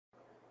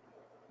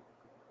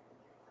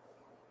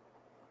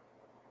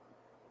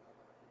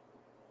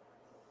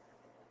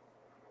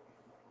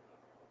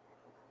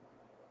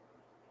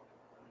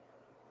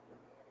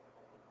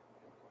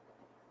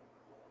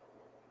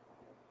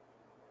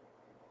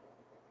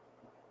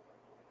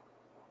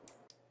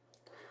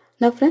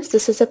Now friends,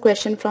 this is a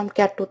question from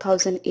CAT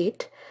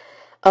 2008.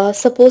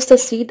 Suppose the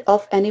seed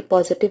of any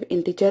positive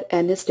integer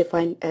n is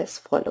defined as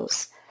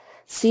follows.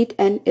 Seed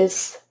n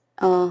is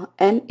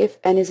n if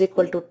n is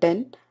equal to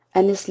 10,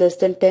 n is less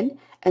than 10,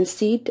 and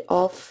seed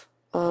of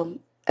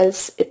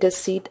else it is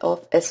seed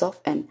of s of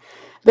n,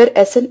 where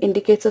Sn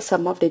indicates the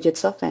sum of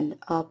digits of n.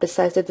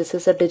 Precisely, this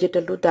is a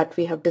digital root that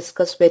we have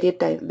discussed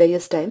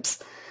various times.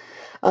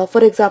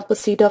 For example,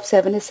 seed of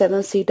 7 is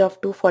 7, seed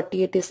of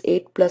 248 is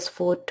 8 plus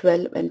 4,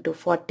 12, and 2,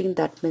 14,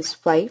 that means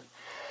 5.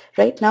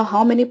 Right now,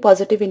 how many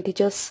positive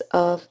integers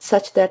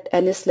such that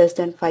n is less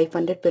than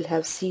 500 will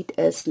have seed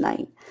as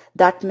 9?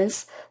 That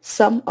means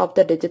sum of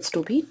the digits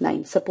to be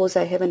 9. Suppose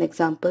I have an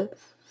example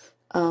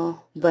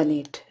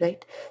 18,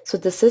 right? So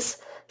this is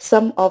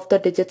sum of the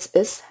digits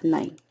is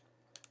 9.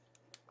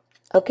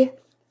 Okay.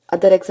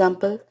 Other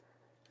example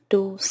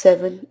 2,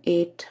 7,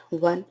 8,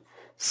 1.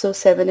 So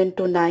 7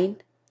 into 9,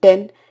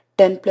 10,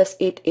 10 plus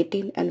 8,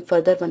 18, and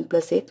further 1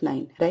 plus 8,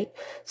 9, right?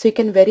 So you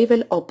can very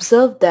well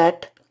observe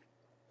that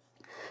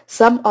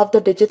sum of the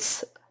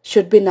digits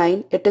should be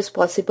 9. It is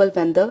possible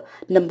when the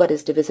number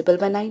is divisible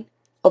by 9.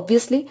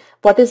 Obviously,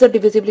 what is the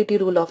divisibility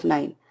rule of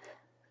 9?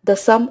 The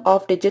sum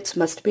of digits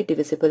must be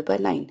divisible by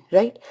 9,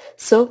 right?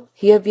 So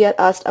here we are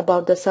asked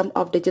about the sum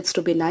of digits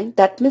to be 9.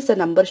 That means the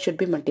number should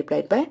be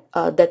multiplied by,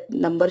 that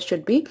number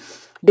should be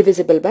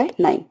divisible by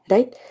 9,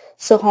 right?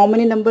 So how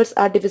many numbers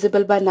are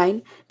divisible by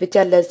 9 which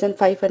are less than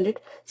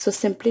 500? So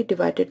simply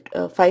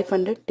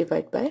 500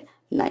 divided by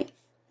 9.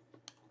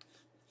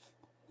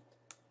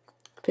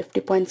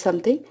 50 point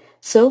something.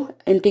 So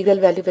integral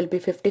value will be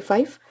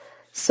 55.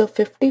 So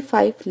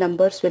 55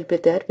 numbers will be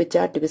there which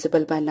are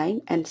divisible by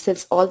 9, and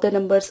since all the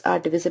numbers are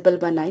divisible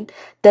by 9,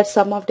 that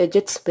sum of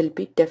digits will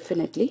be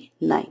definitely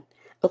 9.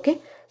 Okay,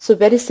 so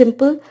very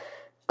simple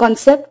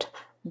concept,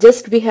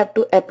 just we have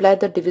to apply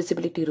the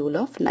divisibility rule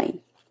of 9.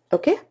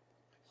 Okay.